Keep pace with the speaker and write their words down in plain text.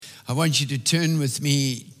I want you to turn with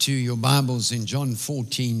me to your Bibles in John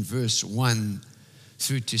 14, verse 1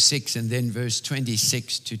 through to 6, and then verse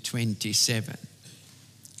 26 to 27.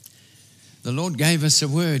 The Lord gave us a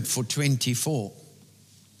word for 24.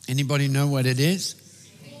 Anybody know what it is?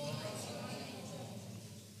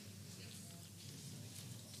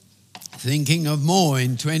 Thinking of more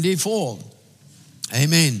in 24.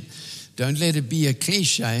 Amen. Don't let it be a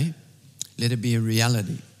cliche. Let it be a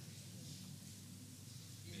reality.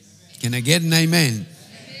 Can I get an amen?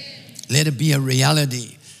 Amen? Let it be a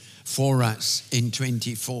reality for us in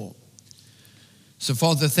 24. So,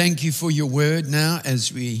 Father, thank you for your word now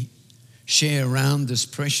as we share around this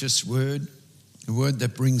precious word, a word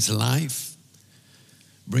that brings life,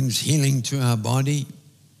 brings healing to our body,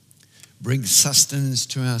 brings sustenance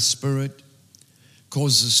to our spirit,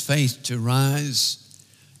 causes faith to rise,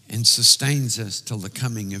 and sustains us till the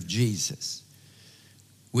coming of Jesus.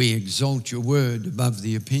 We exalt your word above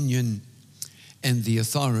the opinion and the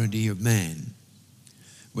authority of man.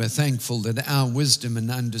 We're thankful that our wisdom and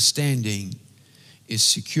understanding is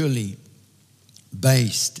securely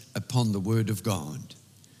based upon the word of God.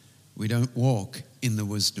 We don't walk in the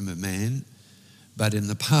wisdom of man, but in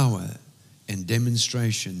the power and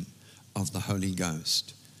demonstration of the Holy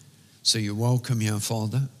Ghost. So you're welcome here,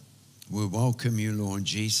 Father. We welcome you, Lord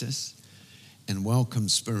Jesus. And welcome,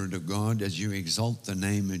 Spirit of God, as you exalt the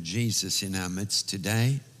name of Jesus in our midst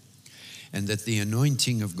today, and that the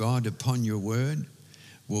anointing of God upon your word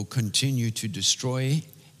will continue to destroy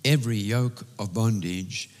every yoke of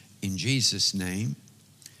bondage in Jesus' name,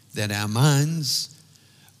 that our minds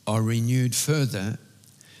are renewed further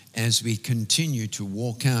as we continue to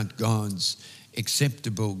walk out God's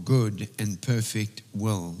acceptable, good, and perfect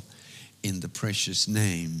will in the precious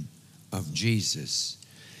name of Jesus.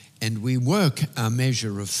 And we work our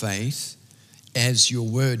measure of faith, as your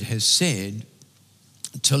word has said,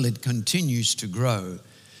 till it continues to grow,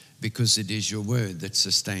 because it is your word that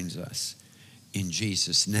sustains us. In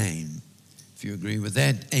Jesus' name. If you agree with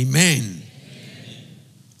that, amen. Amen.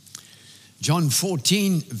 John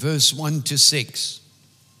 14, verse 1 to 6.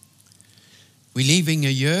 We're leaving a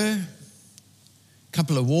year, a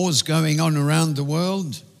couple of wars going on around the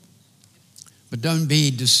world, but don't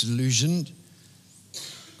be disillusioned.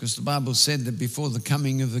 Because the Bible said that before the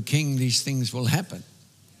coming of the King, these things will happen.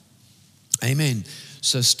 Amen.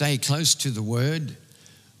 So stay close to the word,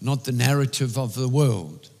 not the narrative of the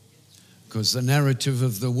world. Because the narrative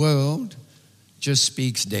of the world just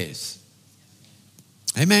speaks death.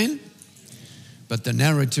 Amen. But the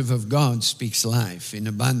narrative of God speaks life in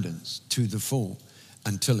abundance to the full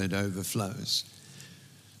until it overflows.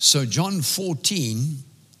 So John 14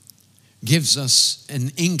 gives us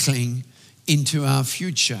an inkling into our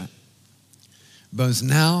future, both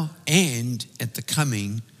now and at the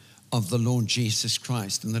coming of the Lord Jesus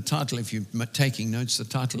Christ. And the title, if you're taking notes, the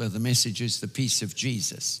title of the message is The Peace of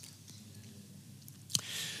Jesus.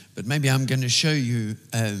 But maybe I'm going to show you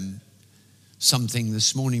something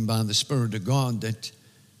this morning by the Spirit of God that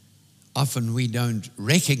often we don't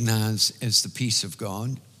recognize as the peace of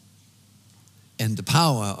God and the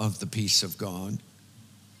power of the peace of God.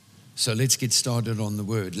 So let's get started on the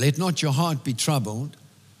word. Let not your heart be troubled.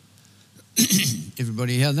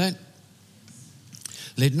 Everybody hear that?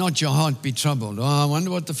 Let not your heart be troubled. Oh, I wonder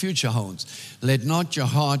what the future holds. Let not your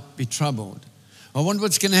heart be troubled. I wonder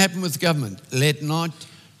what's going to happen with the government. Let not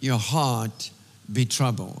your heart be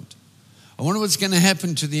troubled. I wonder what's going to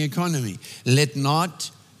happen to the economy. Let not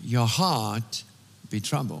your heart be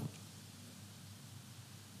troubled.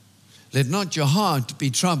 Let not your heart be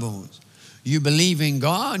troubled. You believe in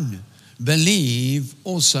God, believe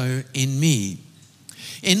also in me.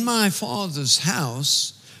 In my Father's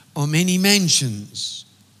house are many mansions.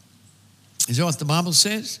 Is that what the Bible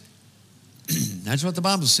says? That's what the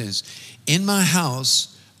Bible says. In my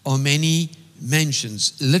house are many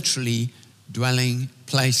mansions, literally dwelling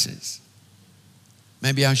places.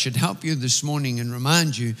 Maybe I should help you this morning and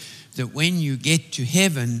remind you that when you get to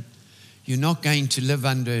heaven, you're not going to live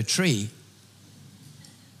under a tree.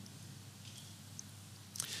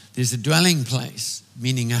 There's a dwelling place,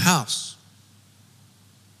 meaning a house.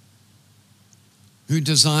 Who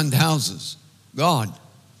designed houses? God.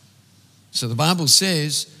 So the Bible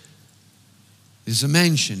says there's a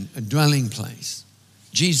mansion, a dwelling place.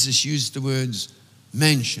 Jesus used the words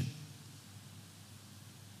mansion.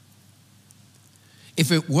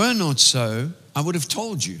 If it were not so, I would have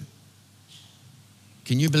told you.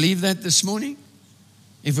 Can you believe that this morning?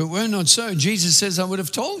 If it were not so, Jesus says, I would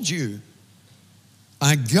have told you.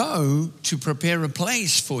 I go to prepare a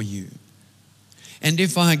place for you. And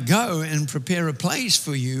if I go and prepare a place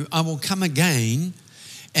for you, I will come again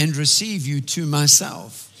and receive you to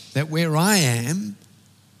myself. that where I am,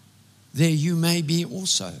 there you may be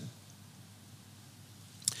also.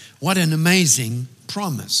 What an amazing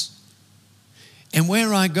promise. And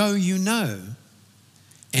where I go, you know,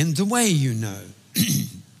 and the way you know.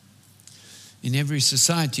 In every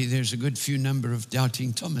society, there's a good few number of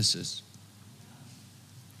doubting Thomases.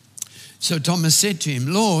 So Thomas said to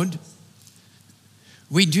him, Lord,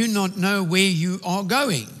 we do not know where you are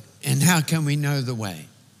going, and how can we know the way?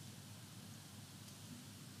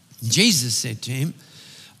 Jesus said to him,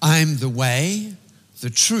 I am the way,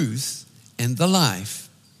 the truth, and the life.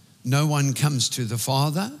 No one comes to the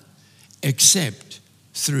Father except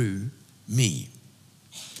through me.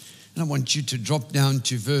 And I want you to drop down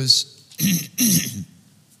to verse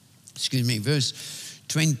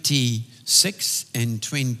 26 and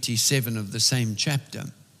 27 of the same chapter.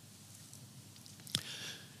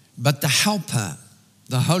 But the Helper,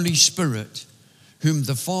 the Holy Spirit, whom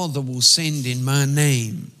the Father will send in my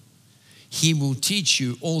name, he will teach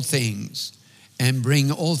you all things and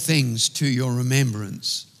bring all things to your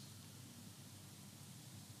remembrance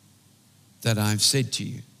that I've said to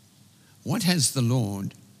you. What has the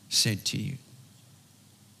Lord said to you?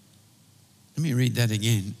 Let me read that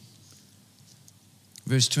again.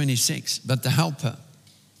 Verse 26, but the Helper,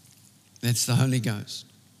 that's the Holy Ghost,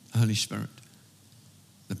 the Holy Spirit,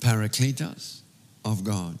 the Parakletos of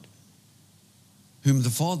God, whom the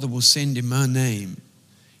Father will send in my name,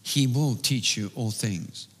 he will teach you all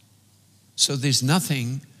things. So there's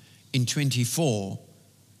nothing in 24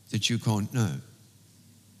 that you can't know.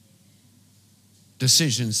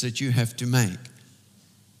 Decisions that you have to make.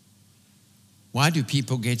 Why do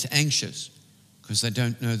people get anxious? Because they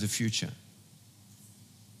don't know the future.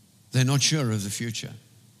 They're not sure of the future.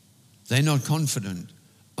 They're not confident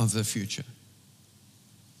of the future.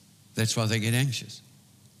 That's why they get anxious.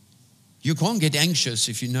 You can't get anxious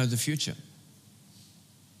if you know the future.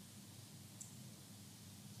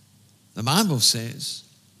 The Bible says,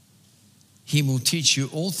 he will teach you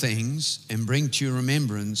all things and bring to your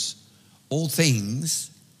remembrance all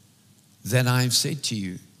things that I've said to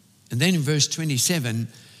you. And then in verse 27,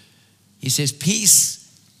 he says,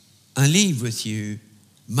 peace I leave with you,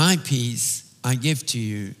 my peace I give to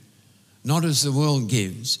you, not as the world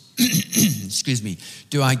gives,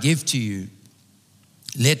 do I give to you.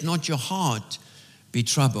 Let not your heart be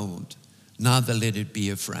troubled, neither let it be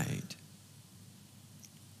afraid.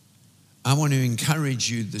 I want to encourage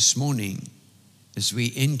you this morning as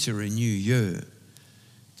we enter a new year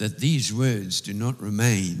that these words do not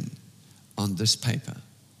remain on this paper,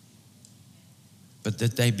 but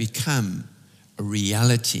that they become a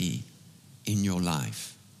reality in your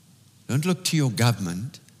life. Don't look to your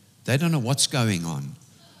government. They don't know what's going on.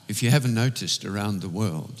 If you haven't noticed around the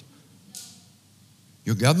world,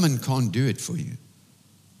 your government can't do it for you.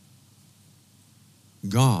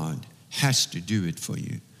 God has to do it for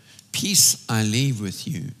you. Peace I leave with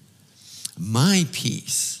you. My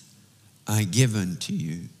peace I give unto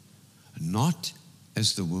you, not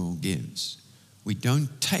as the world gives. We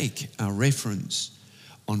don't take our reference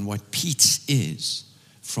on what peace is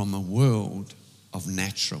from a world of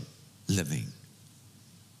natural living.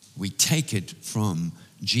 We take it from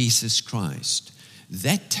Jesus Christ.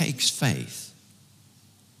 That takes faith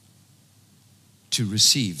to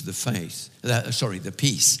receive the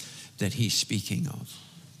peace that he's speaking of.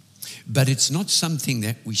 But it's not something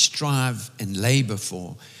that we strive and labor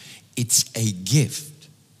for. It's a gift.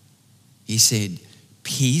 He said,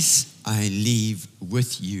 peace I leave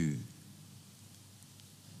with you.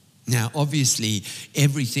 Now, obviously,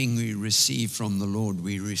 everything we receive from the Lord,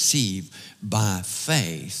 we receive by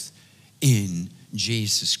faith in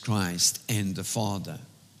Jesus Christ and the Father.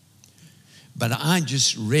 But I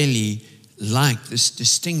just really like this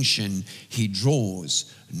distinction he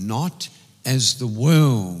draws, not as the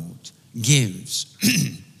world gives.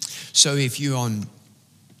 So if you're in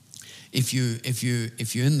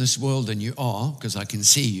this world, and you are, because I can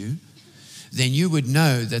see you, then you would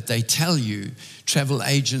know that they tell you, travel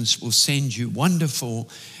agents will send you wonderful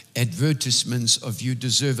advertisements of you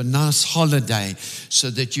deserve a nice holiday so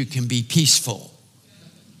that you can be peaceful.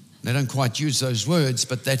 They don't quite use those words,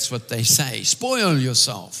 but that's what they say. Spoil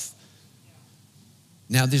yourself.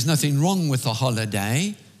 Now, there's nothing wrong with a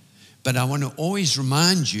holiday, but I want to always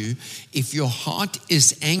remind you, if your heart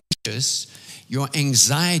is anxious, your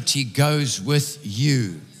anxiety goes with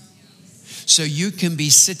you. So you can be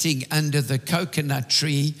sitting under the coconut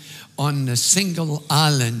tree on a single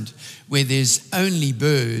island where there's only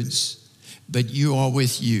birds, but you are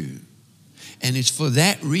with you. And it's for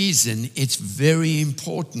that reason it's very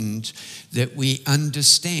important that we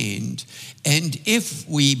understand. And if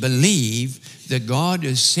we believe that God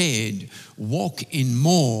has said, walk in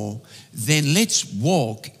more, then let's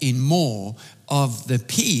walk in more of the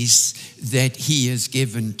peace that He has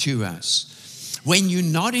given to us. When you're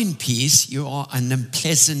not in peace, you are an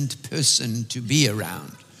unpleasant person to be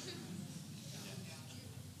around.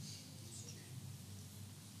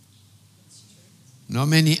 Not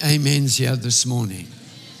many amens here this morning.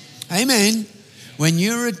 Amen. When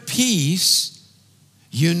you're at peace,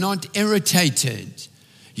 you're not irritated.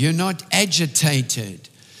 You're not agitated.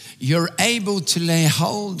 You're able to lay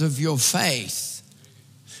hold of your faith.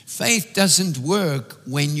 Faith doesn't work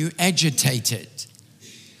when you're agitated.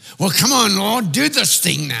 Well, come on, Lord, do this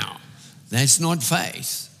thing now. That's not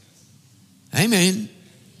faith. Amen.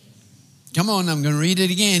 Come on, I'm going to read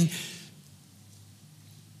it again.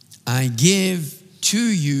 I give to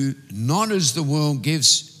you, not as the world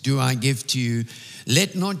gives, do I give to you.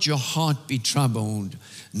 Let not your heart be troubled,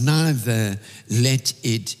 neither let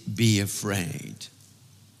it be afraid.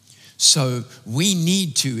 So we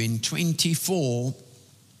need to, in 24,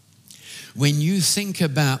 when you think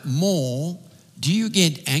about more, do you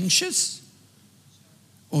get anxious?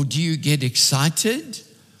 Or do you get excited?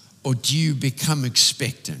 Or do you become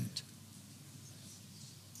expectant?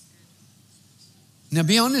 Now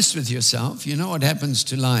be honest with yourself. You know what happens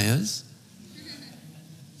to liars?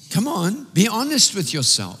 Come on, be honest with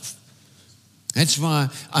yourself. That's why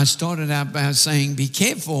I started out by saying be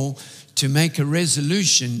careful to make a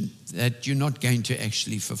resolution that you're not going to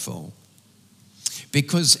actually fulfill.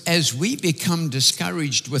 Because as we become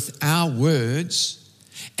discouraged with our words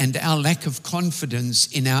and our lack of confidence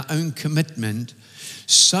in our own commitment,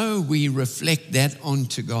 so we reflect that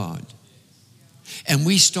onto God. And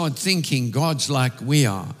we start thinking God's like we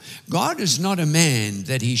are. God is not a man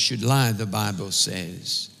that He should lie, the Bible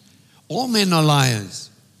says. All men are liars.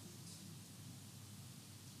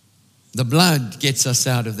 The blood gets us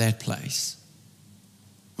out of that place.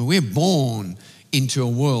 We're born into a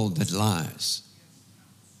world that lies.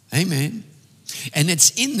 Amen. And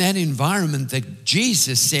it's in that environment that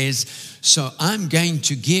Jesus says, so I've given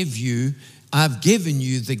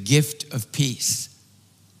you the gift of peace.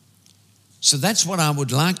 So that's what I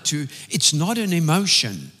would like to, it's not an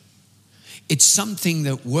emotion. It's something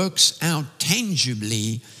that works out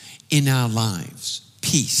tangibly in our lives.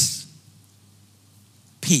 Peace.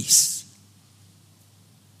 Peace.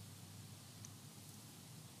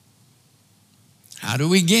 How do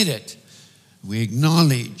we get it? We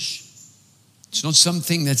acknowledge. It's not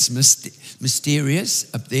something that's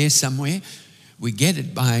mysterious up there somewhere. We get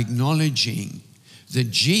it by acknowledging that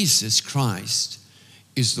Jesus Christ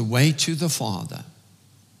is the way to the Father.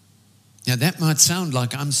 Now that might sound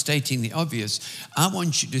like I'm stating the obvious. I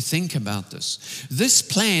want you to think about this. This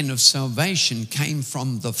plan of salvation came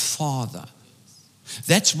from the Father.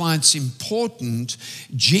 That's why it's important.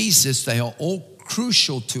 Jesus, they are all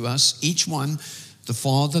crucial to us, each one, the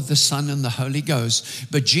Father, the Son, and the Holy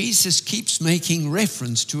Ghost. But Jesus keeps making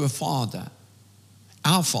reference to a Father,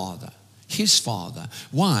 our Father, His Father.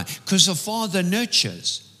 Why? Because the Father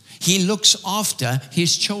nurtures. He looks after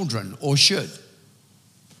His children, or should.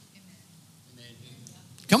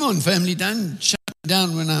 Come on, family, don't shut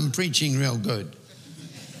down when I'm preaching real good.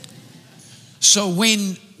 So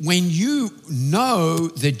when you know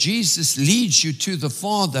that Jesus leads you to the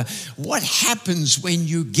Father, what happens when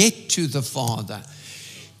you get to the Father?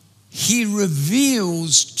 He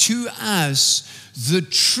reveals to us the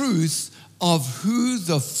truth of who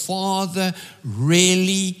the Father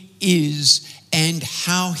really is and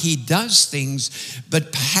how He does things.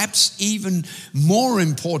 But perhaps even more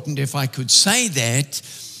important, if I could say that,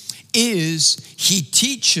 is He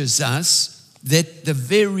teaches us that the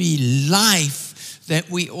very life that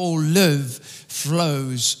we all live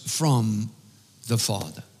flows from the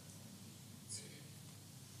Father.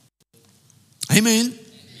 Amen.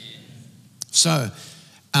 So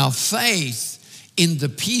our faith in the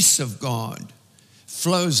peace of God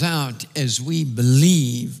flows out as we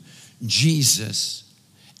believe Jesus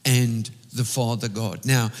and the Father God.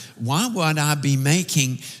 Now, why would I be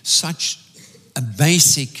making such a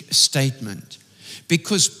basic statement?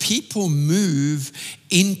 Because people move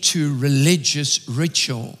into religious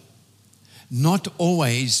ritual, not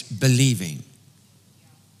always believing.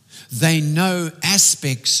 They know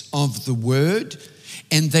aspects of the word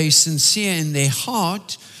and they're sincere in their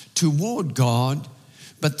heart toward God,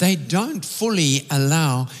 but they don't fully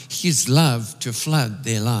allow His love to flood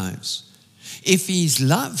their lives. If His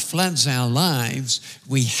love floods our lives,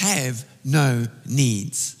 we have no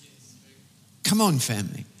needs. Come on,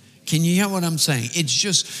 family. Can you hear what I'm saying? It's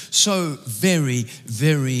just so very,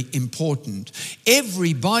 very important.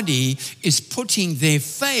 Everybody is putting their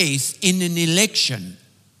faith in an election,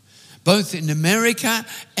 both in America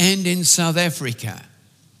and in South Africa.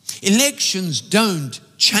 Elections don't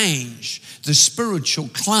change the spiritual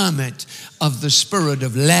climate of the spirit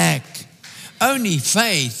of lack. Only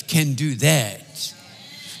faith can do that.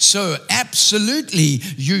 So absolutely,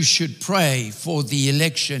 you should pray for the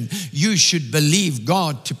election. You should believe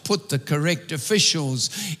God to put the correct officials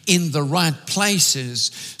in the right places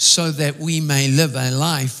so that we may live a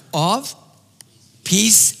life of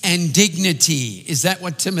peace and dignity. Is that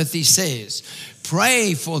what Timothy says?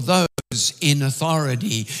 Pray for those in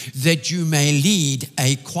authority that you may lead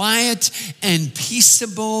a quiet and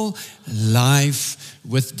peaceable life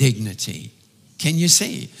with dignity. Can you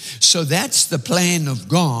see? So that's the plan of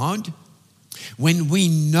God. When we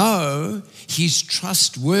know He's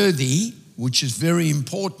trustworthy, which is very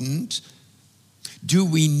important, do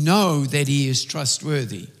we know that He is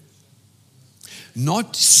trustworthy?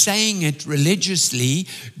 Not saying it religiously,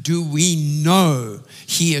 do we know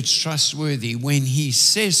He is trustworthy? When He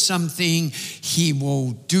says something, He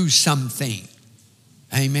will do something.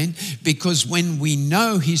 Amen. Because when we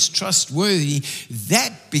know He's trustworthy,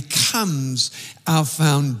 that becomes our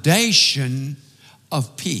foundation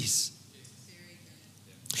of peace.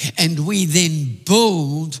 And we then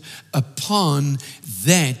build upon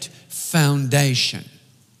that foundation.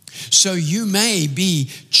 So you may be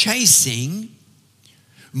chasing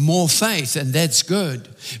more faith, and that's good.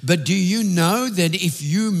 But do you know that if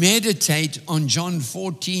you meditate on John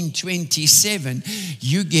 14:27,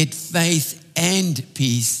 you get faith and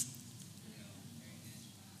peace?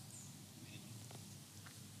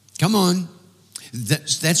 Come on.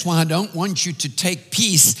 That's why I don't want you to take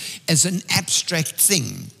peace as an abstract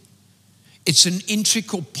thing. It's an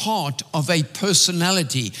integral part of a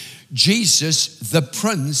personality. Jesus, the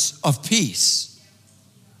Prince of Peace.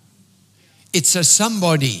 It's a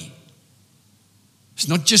somebody. It's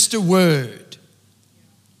not just a word.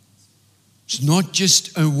 It's not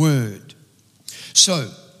just a word.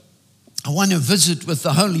 So, I want to visit with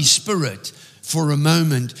the Holy Spirit for a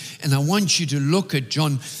moment, and I want you to look at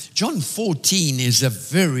John. John 14 is a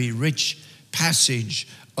very rich passage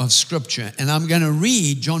of Scripture, and I'm going to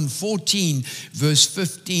read John 14, verse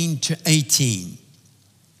 15 to 18.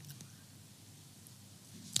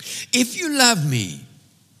 If you love me,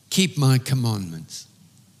 keep my commandments.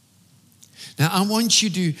 Now, I want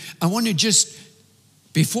to just,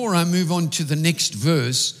 before I move on to the next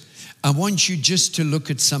verse, I want you just to look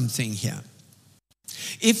at something here.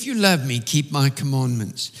 If you love me, keep my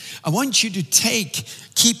commandments. I want you to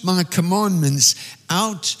keep my commandments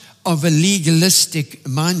out of a legalistic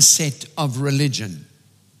mindset of religion.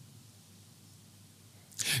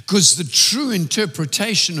 Because the true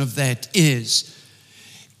interpretation of that is,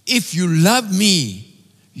 if you love me,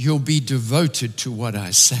 you'll be devoted to what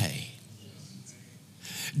I say.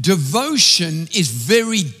 Devotion is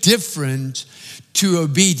very different to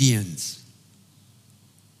obedience.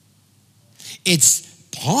 It's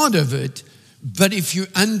part of it, but if you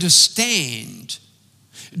understand,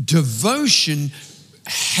 devotion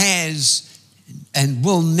has and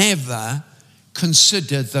will never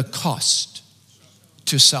consider the cost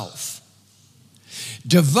to self.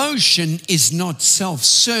 Devotion is not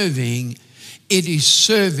self-serving, it is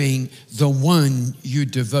serving the one you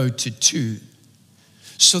devoted to.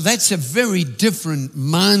 So that's a very different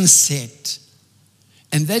mindset.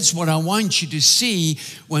 And that's what I want you to see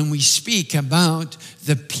when we speak about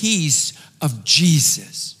the peace of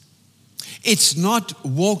Jesus. It's not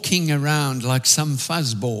walking around like some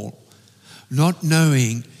fuzzball, not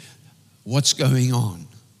knowing what's going on.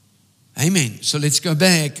 Amen. So let's go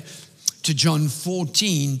back to John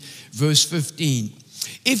 14, verse 15.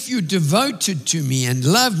 If you're devoted to me and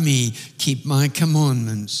love me, keep my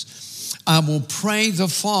commandments. I will pray the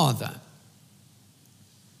Father,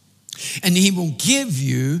 and He will give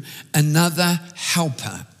you another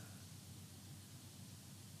helper.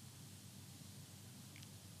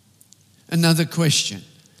 Another question.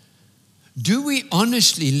 Do we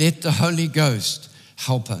honestly let the Holy Ghost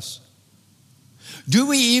help us? Do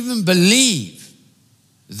we even believe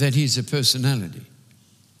that He's a personality?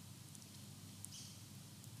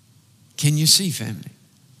 Can you see, family?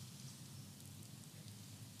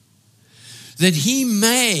 That He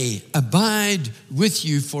may abide with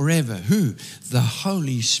you forever. Who? The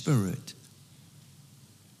Holy Spirit.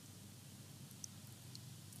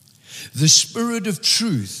 The Spirit of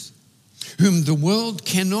truth, whom the world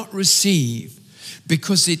cannot receive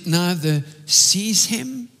because it neither sees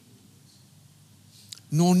Him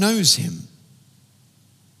nor knows Him.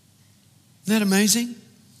 Isn't that amazing?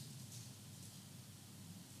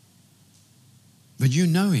 But you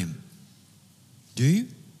know him. Do you?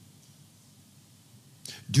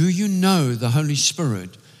 Do you know the Holy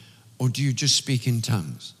Spirit, or do you just speak in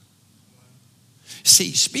tongues?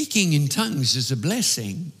 See, speaking in tongues is a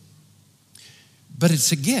blessing, but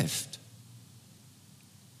it's a gift.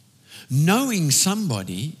 Knowing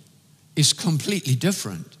somebody is completely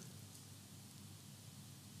different.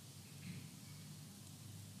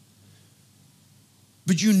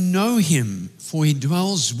 But you know him, for he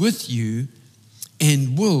dwells with you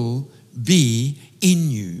and will be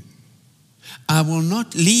in you. I will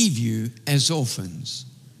not leave you as orphans.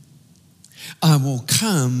 I will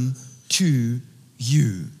come to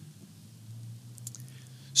you.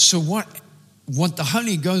 So what the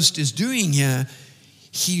Holy Ghost is doing here,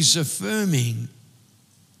 he's affirming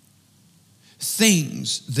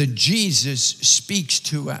things that Jesus speaks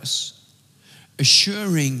to us,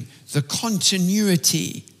 assuring the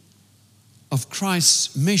continuity of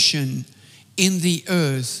Christ's mission in the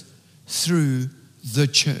earth through the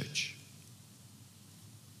church.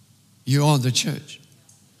 You are the church.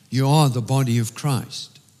 You are the body of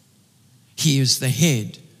Christ. He is the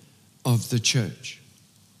head of the church.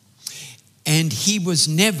 And he was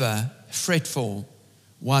never fretful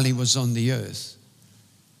while he was on the earth.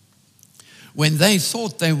 When they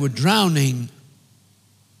thought they were drowning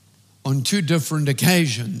on 2 different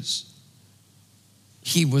occasions,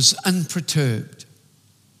 he was unperturbed.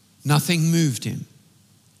 Nothing moved him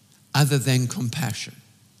other than compassion.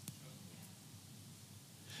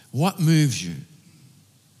 What moves you?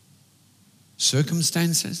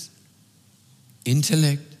 Circumstances,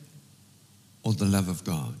 intellect, or the love of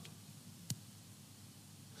God?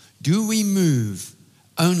 Do we move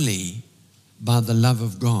only by the love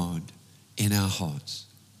of God in our hearts?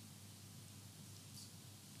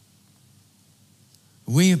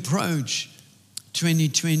 We approach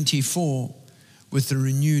 2024 with a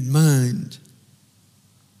renewed mind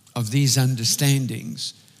of these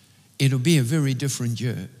understandings. It'll be a very different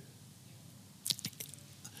year.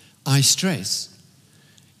 I stress,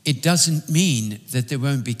 it doesn't mean that there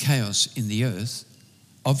won't be chaos in the earth.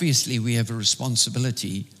 Obviously, we have a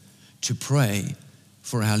responsibility to pray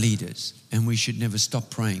for our leaders, and we should never stop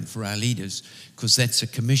praying for our leaders, because that's a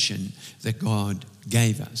commission that God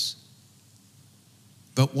gave us.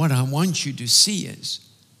 But what I want you to see is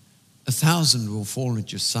 1,000 will fall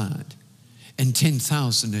at your side and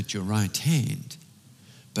 10,000 at your right hand,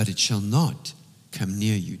 but it shall not come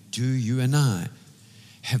near you. Do you and I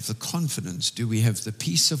have the confidence? Do we have the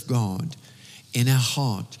peace of God in our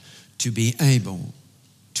heart to be able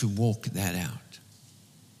to walk that out?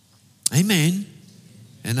 Amen.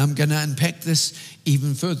 And I'm going to unpack this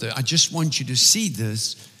even further. I just want you to see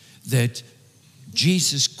this, that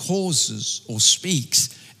Jesus causes or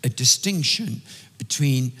speaks a distinction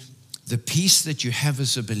between the peace that you have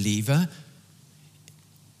as a believer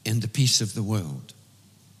and the peace of the world.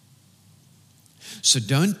 So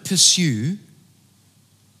don't pursue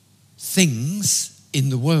things in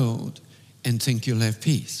the world and think you'll have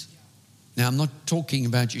peace. Now, I'm not talking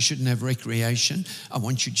about you shouldn't have recreation. I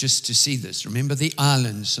want you just to see this. Remember the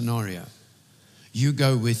island scenario. You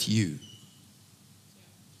go with you.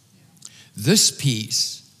 This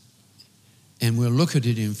peace, and we'll look at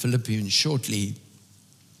it in Philippians shortly,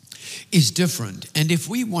 is different. And if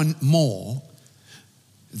we want more,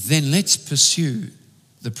 then let's pursue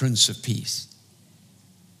the Prince of Peace.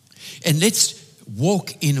 And let's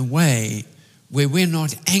walk in a way where we're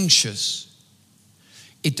not anxious.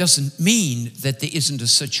 It doesn't mean that there isn't a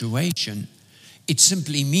situation. It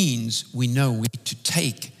simply means we know we need to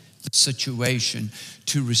take the situation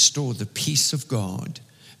to restore the peace of God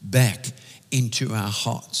back into our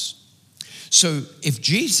hearts. So if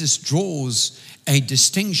Jesus draws a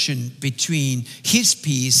distinction between his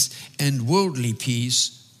peace and worldly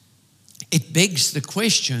peace, it begs the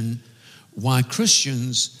question why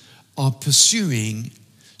Christians are pursuing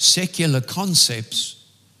secular concepts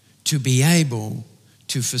to be able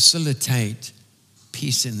to facilitate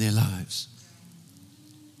peace in their lives.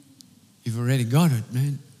 You've already got it,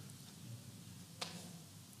 man.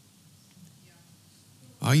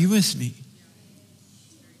 Are you with me?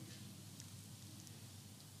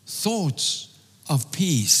 Thoughts of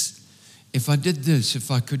peace. If I did this,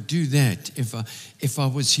 if I could do that, if I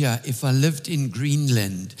was here, if I lived in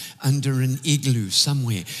Greenland under an igloo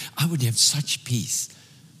somewhere, I would have such peace.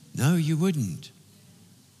 No, you wouldn't.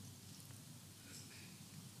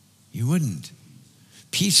 You wouldn't.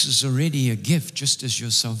 Peace is already a gift, just as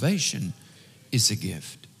your salvation is a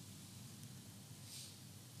gift.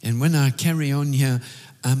 And when I carry on here,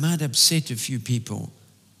 I might upset a few people.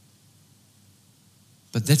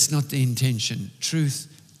 But that's not the intention. Truth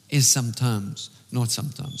is sometimes Not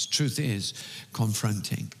sometimes. Truth is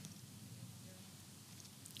confronting.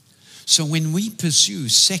 So when we pursue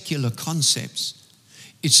secular concepts,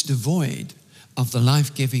 it's devoid of the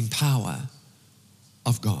life-giving power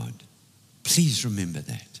of God. Please remember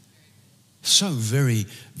that. So very,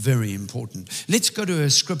 very important. Let's go to a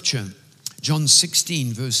scripture, John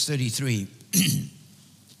 16, verse 33.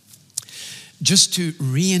 Just to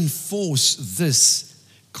reinforce this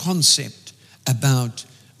concept about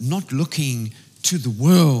not looking to the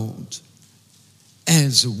world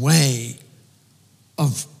as a way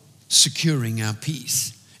of securing our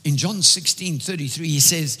peace. In John 16:33, he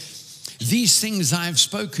says, "These things I have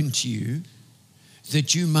spoken to you,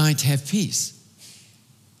 that you might have peace."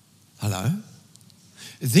 Hello?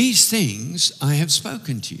 These things I have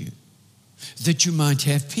spoken to you, that you might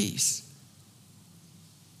have peace.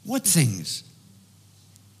 What things?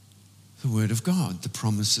 The word of God, the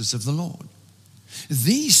promises of the Lord.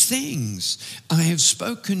 These things I have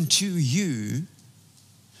spoken to you,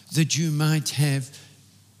 that you might have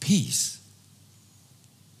peace.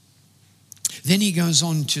 Then he goes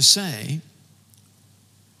on to say,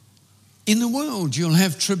 in the world you'll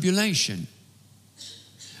have tribulation,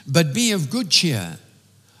 but be of good cheer.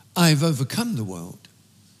 I have overcome the world.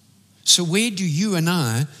 So where do you and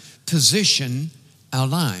I position our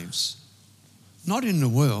lives? Not in the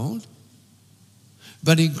world,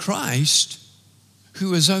 but in Christ,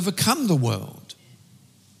 who has overcome the world.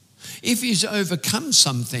 If he's overcome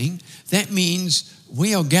something, that means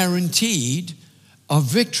we are guaranteed of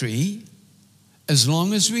victory as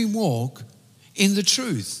long as we walk in the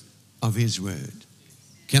truth of his word.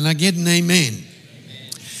 Can I get an amen?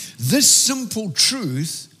 Amen. This simple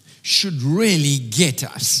truth should really get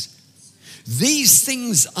us. These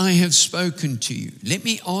things I have spoken to you. Let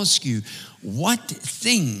me ask you, what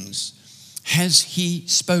things has he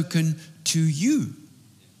spoken to you?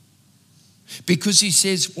 Because he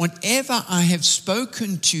says, whatever I have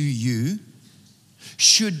spoken to you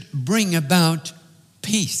should bring about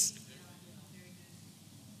peace.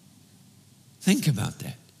 Think about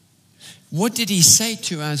that. What did he say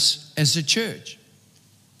to us as a church?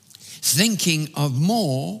 Thinking of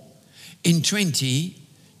more in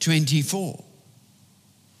 2024.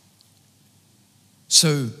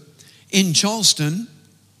 So in Charleston,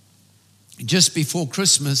 just before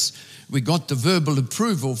Christmas, we got the verbal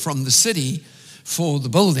approval from the city for the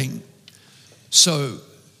building. So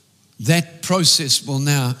that process will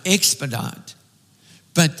now expedite.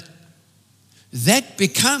 But that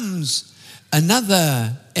becomes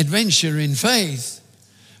another adventure in faith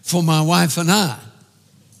for my wife and I.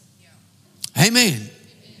 Amen.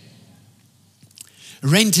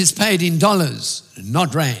 Rent is paid in dollars,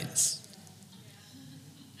 not rands.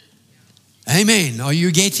 Amen. Are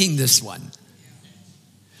you getting this one?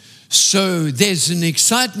 So there's an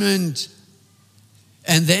excitement,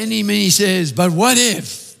 and the enemy says, but what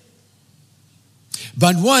if?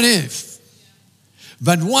 But what if?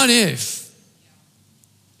 But what if?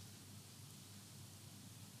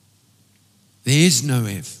 There is no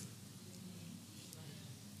if.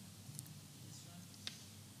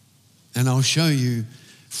 And I'll show you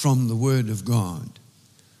from the Word of God.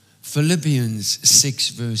 Philippians 6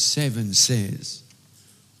 verse 7 says,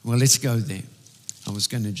 well, let's go there. I was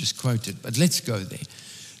going to just quote it, but let's go there.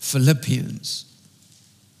 Philippians.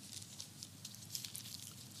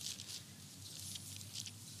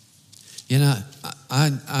 You know,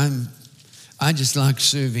 I just like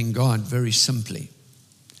serving God very simply.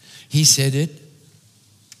 He said it.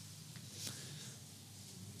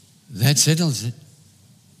 That settles it.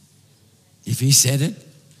 If he said it,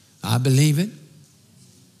 I believe it,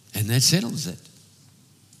 and that settles it.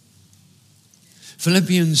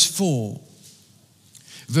 Philippians 4,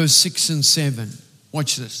 verse 6 and 7.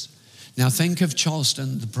 Watch this. Now think of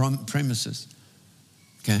Charleston, the premises.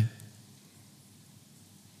 Okay?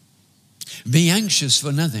 Be anxious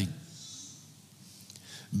for nothing,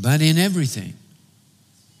 but in everything,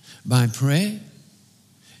 by prayer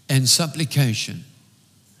and supplication,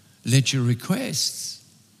 let your requests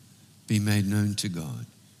be made known to God.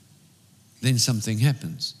 Then something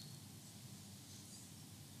happens.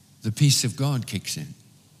 The peace of God kicks in.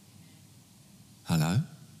 Hello?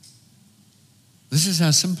 This is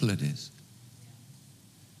how simple it is.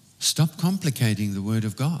 Stop complicating the Word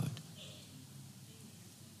of God.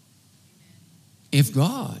 If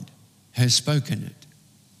God has spoken it,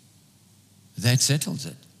 that settles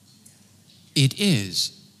it. It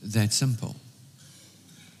is that simple.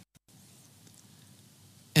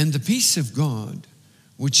 And the peace of God,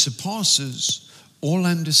 which surpasses all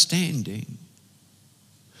understanding,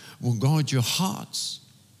 will guard your hearts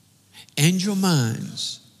and your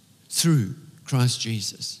minds through Christ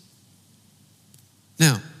Jesus.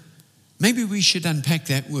 Now, maybe we should unpack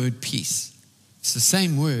that word peace. It's the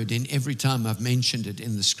same word in every time I've mentioned it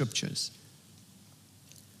in the scriptures.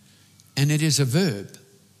 And it is a verb.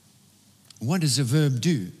 What does a verb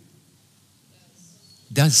do?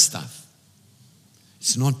 Does stuff.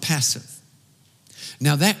 It's not passive.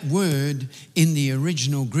 Now that word in the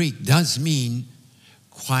original Greek does mean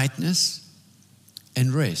quietness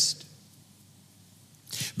and rest.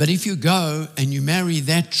 But if you go and you marry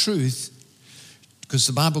that truth, because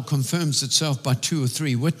the Bible confirms itself by 2 or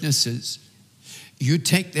 3 witnesses, you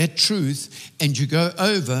take that truth and you go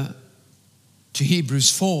over to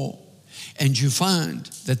Hebrews 4 and you find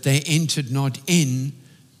that they entered not in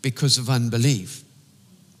because of unbelief.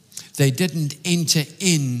 They didn't enter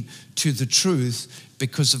in to the truth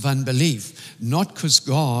because of unbelief, not because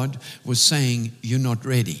God was saying, you're not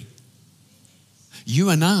ready. You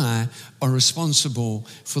and I are responsible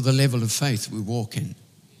for the level of faith we walk in,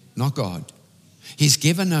 not God. He's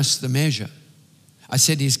given us the measure. I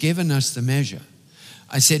said He's given us the measure.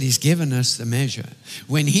 I said He's given us the measure.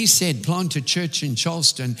 When He said plant a church in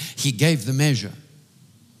Charleston, He gave the measure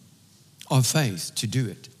of faith to do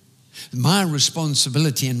it. My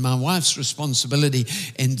responsibility and my wife's responsibility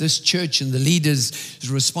and this church and the leaders'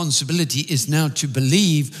 responsibility is now to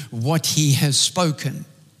believe what He has spoken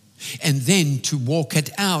and then to walk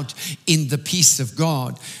it out in the peace of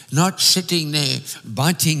God, not sitting there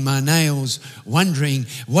biting my nails wondering,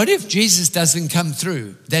 what if Jesus doesn't come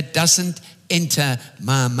through? That doesn't enter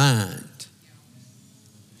my mind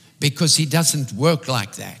because He doesn't work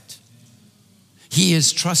like that. He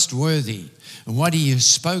is trustworthy. And what He has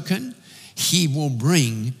spoken, He will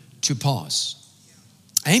bring to pass.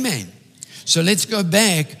 Amen. So let's go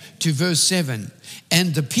back to verse 7.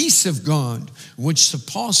 And the peace of God, which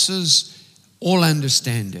surpasses all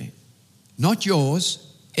understanding, not yours,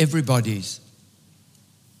 everybody's.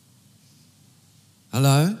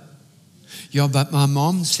 Hello? Yeah, but my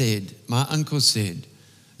mom said, my uncle said,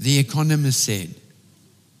 the economist said,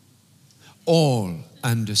 all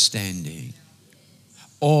understanding,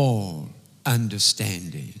 all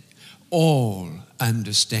understanding, all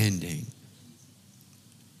understanding.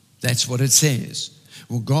 That's what it says.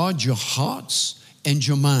 Well, guard your hearts and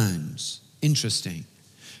your minds. Interesting.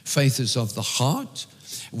 Faith is of the heart.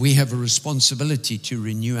 We have a responsibility to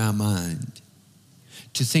renew our mind,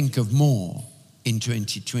 to think of more in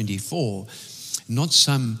 2024, not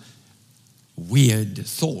some weird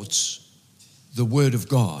thoughts, the Word of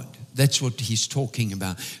God. That's what he's talking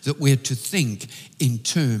about, that we're to think in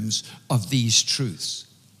terms of these truths,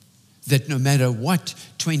 that no matter what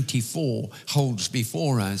 24 holds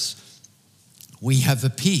before us, we have a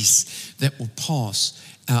peace that will pass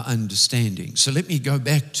our understanding. So let me go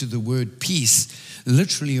back to the word peace.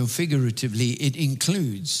 Literally or figuratively, it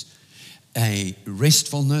includes a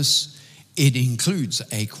restfulness, it includes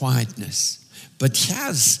a quietness. But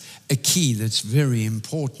here's a key that's very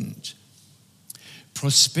important.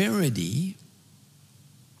 Prosperity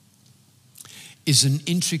is an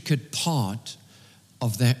intricate part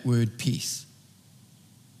of that word peace.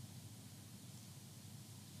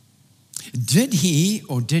 Did he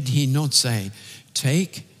or did he not say,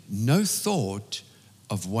 take no thought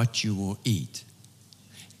of what you will eat?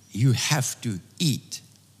 You have to eat.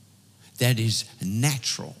 That is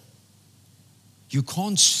natural. You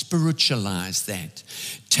can't spiritualize that.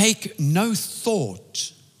 Take no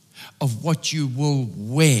thought of what you will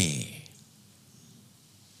wear,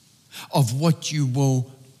 of what you will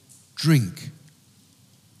drink.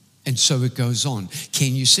 And so it goes on.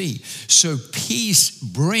 Can you see? So peace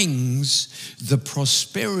brings the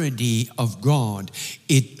prosperity of God.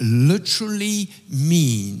 It literally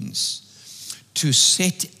means to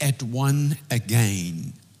set at one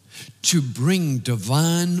again, to bring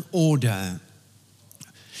divine order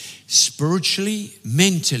spiritually,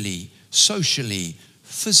 mentally, socially,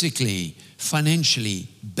 physically, financially,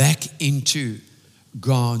 back into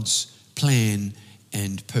God's plan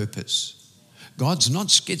and purpose. God's not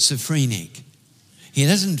schizophrenic. He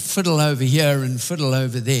doesn't fiddle over here and fiddle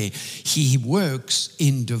over there. He works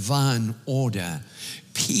in divine order.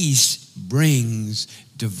 Peace brings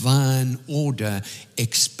divine order,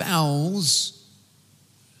 expels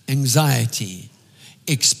anxiety,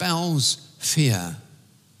 expels fear.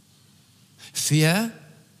 Fear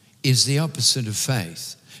is the opposite of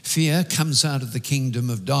faith. Fear comes out of the kingdom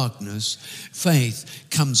of darkness. Faith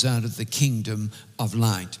comes out of the kingdom of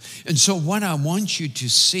light. And so what I want you to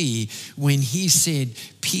see when he said,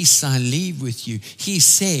 peace I leave with you, he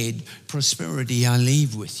said, prosperity I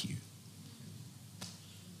leave with you.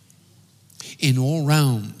 In all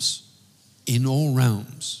realms,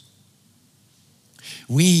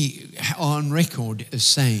 We are on record as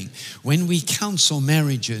saying, when we counsel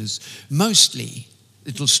marriages, mostly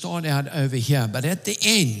it'll start out over here, but at the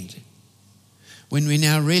end, when we're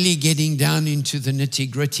now really getting down into the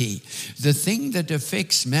nitty-gritty, the thing that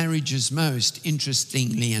affects marriages most,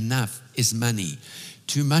 interestingly enough, is money.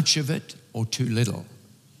 Too much of it or too little?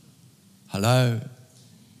 Hello?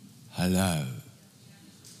 Hello?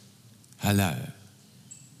 Hello?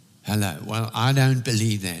 Hello? Well, I don't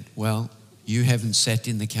believe that. Well, you haven't sat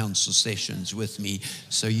in the council sessions with me,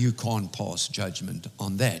 so you can't pass judgment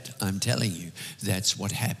on that. I'm telling you, that's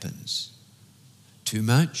what happens. Too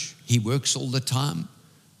much? He works all the time.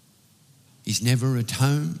 He's never at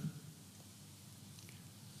home.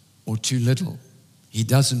 Or too little? He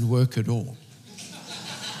doesn't work at all.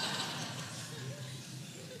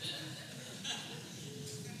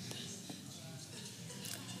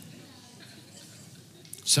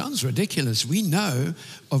 Sounds ridiculous. We know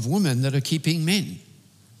of women that are keeping men.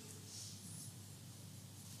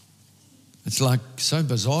 It's like so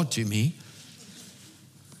bizarre to me.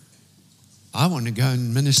 I want to go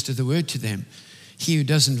and minister the word to them. He who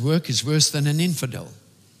doesn't work is worse than an infidel.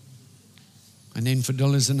 An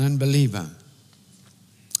infidel is an unbeliever.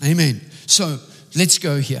 Amen. So let's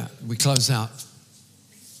go here. We close out.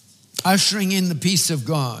 Ushering in the peace of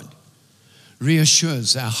God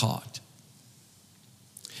reassures our heart.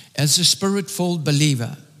 As a spirit-filled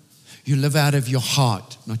believer, you live out of your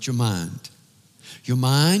heart, not your mind. Your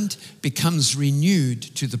mind becomes renewed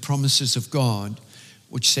to the promises of God,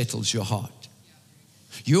 which settles your heart.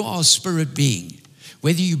 You are a spirit being.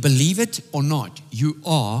 Whether you believe it or not, you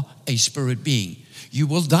are a spirit being. You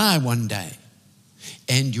will die one day,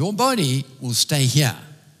 and your body will stay here.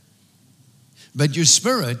 But your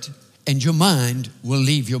spirit and your mind will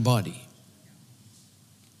leave your body.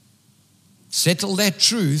 Settle that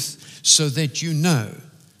truth so that you know.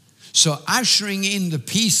 So ushering in the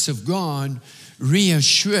peace of God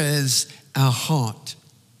reassures our heart.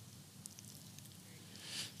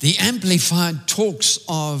 The Amplified talks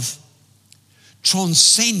of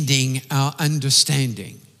transcending our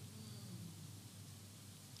understanding.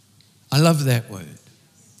 I love that word.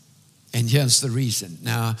 And here's the reason.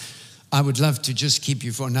 Now, I would love to just keep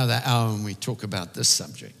you for another hour when we talk about this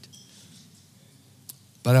subject.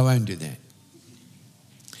 But I won't do that.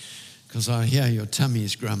 Because I hear your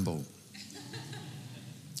tummies grumble.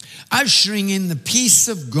 Ushering in the peace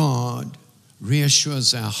of God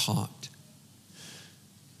reassures our heart.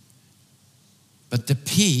 But the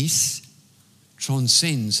peace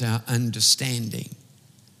transcends our understanding.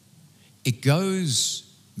 It goes,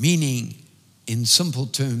 meaning in simple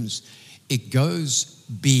terms, it goes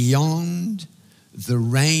beyond the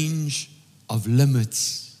range of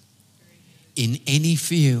limits in any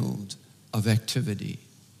field of activity.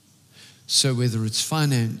 So whether it's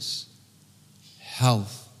finance,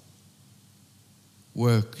 health,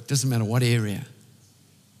 work, it doesn't matter what area,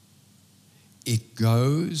 it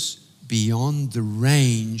goes beyond the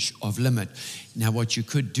range of limit. Now, what you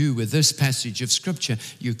could do with this passage of Scripture,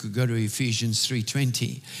 you could go to Ephesians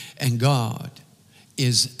 3:20, and God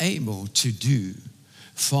is able to do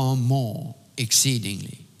far more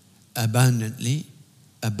exceedingly, abundantly,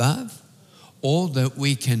 above all that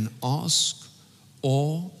we can ask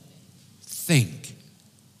or think,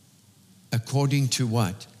 according to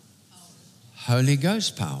what? Holy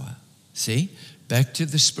Ghost power. See, back to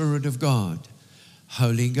the Spirit of God.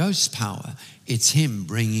 Holy Ghost power. It's Him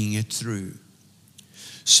bringing it through.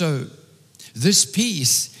 So this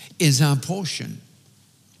peace is our portion,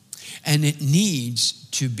 and it needs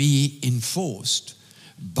to be enforced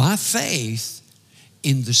by faith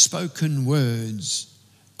in the spoken words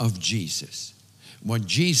of Jesus. What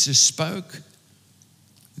Jesus spoke,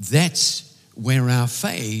 that's where our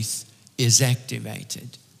faith is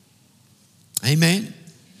activated. Amen?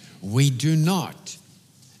 We do not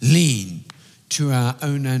lean to our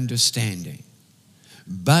own understanding,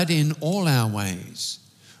 but in all our ways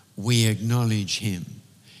we acknowledge Him,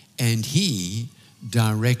 and He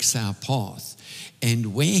directs our path.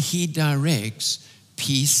 And where He directs,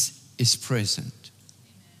 peace is present.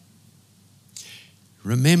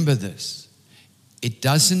 Remember this. It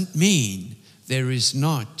doesn't mean there is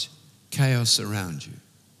not chaos around you.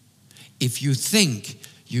 If you think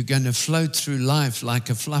you're going to float through life like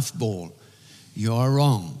a fluff ball, you are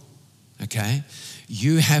wrong, okay?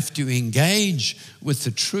 You have to engage with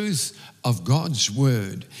the truth of God's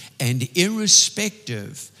word, and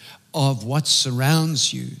irrespective of what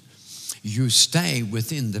surrounds you, you stay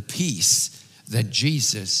within the peace that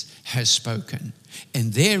Jesus has spoken.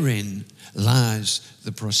 And therein lies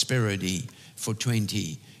the prosperity for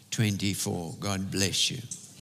 2024. God bless you.